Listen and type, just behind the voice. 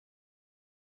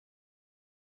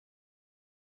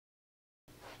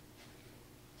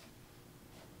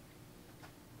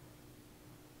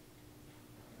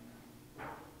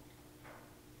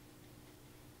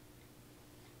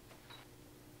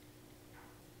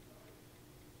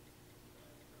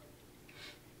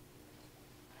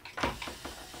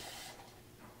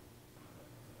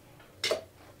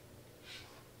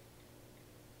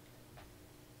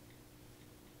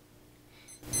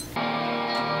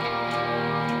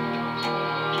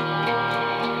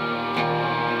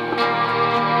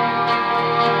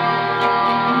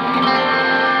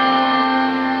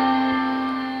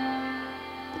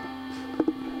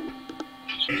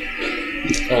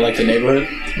like the neighborhood.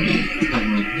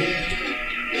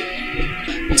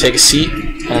 Take a seat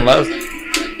on left.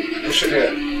 What's your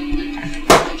hair?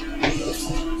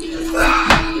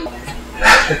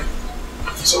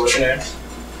 So what's your name?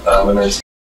 My name's...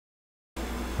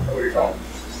 Where are you from?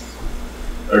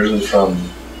 Originally from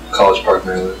College Park,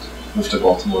 Maryland. Moved to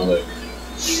Baltimore like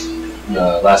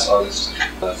last August.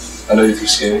 I know you through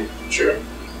skating. Sure.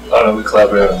 I don't know, we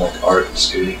collaborate on like art and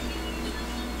skating.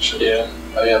 Sure. Yeah.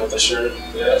 Oh yeah, with the shirt.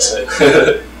 Yeah, that's it.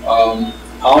 How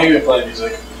long have you been playing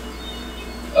music?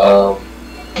 I've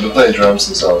been playing drums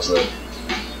since I was like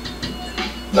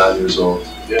 9 years old.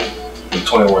 Yeah. I'm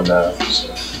 21 now,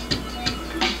 so.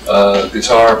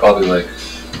 Guitar probably like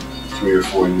 3 or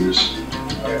 4 years.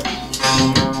 Okay.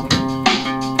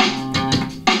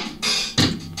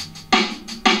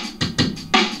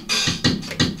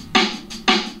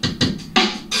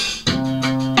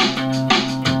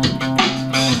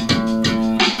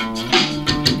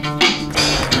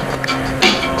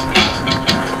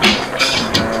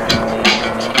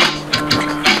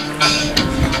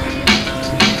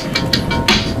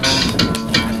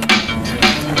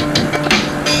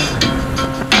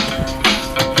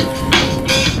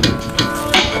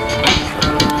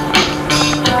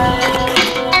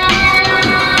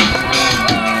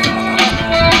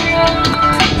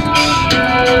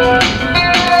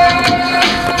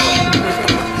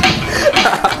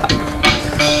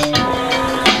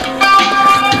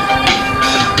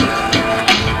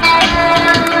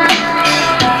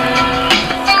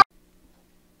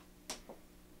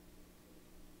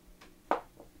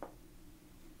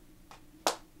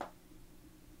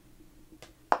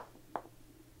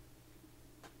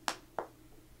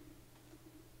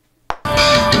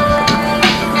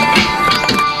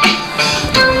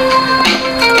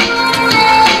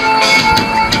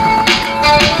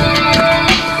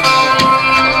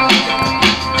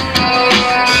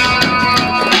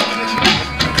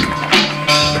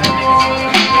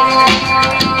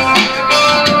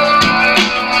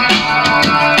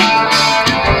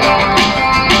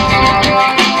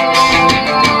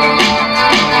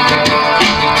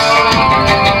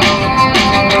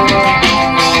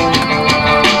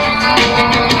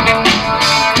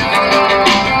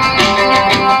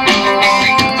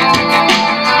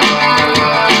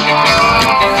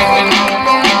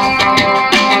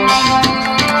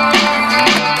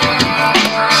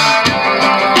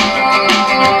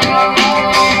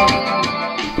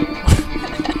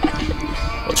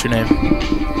 What's your name?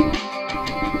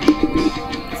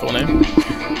 Your full name?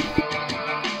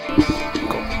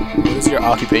 Cool. What is your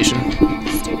occupation?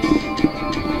 Student.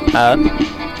 At?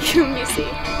 UC.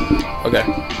 Okay.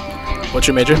 What's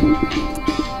your major?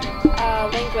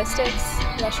 Linguistics,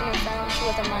 Russian and French,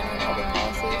 with a minor in public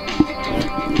policy.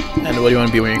 And what do you want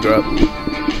to be when you grow up?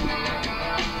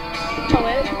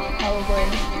 Poet, probably.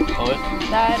 Poet?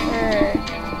 That or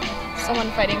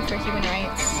someone fighting for human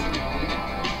rights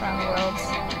around the world.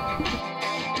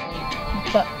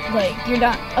 But like,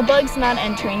 a bug's not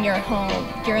entering your home.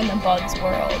 You're in the bug's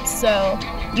world, so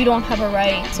you don't have a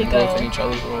right to go. Both in each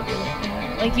other's world, really.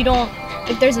 Yeah, like you don't.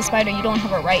 If there's a spider, you don't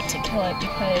have a right to kill it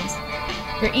because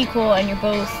you're equal and you're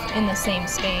both in the same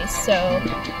space. So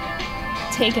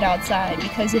take it outside,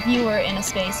 because if you were in a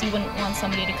space, you wouldn't want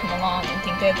somebody to come along and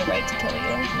think they have the right to kill you.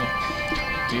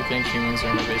 Yeah. Do you think humans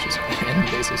are an invasive species?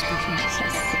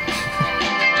 Yes.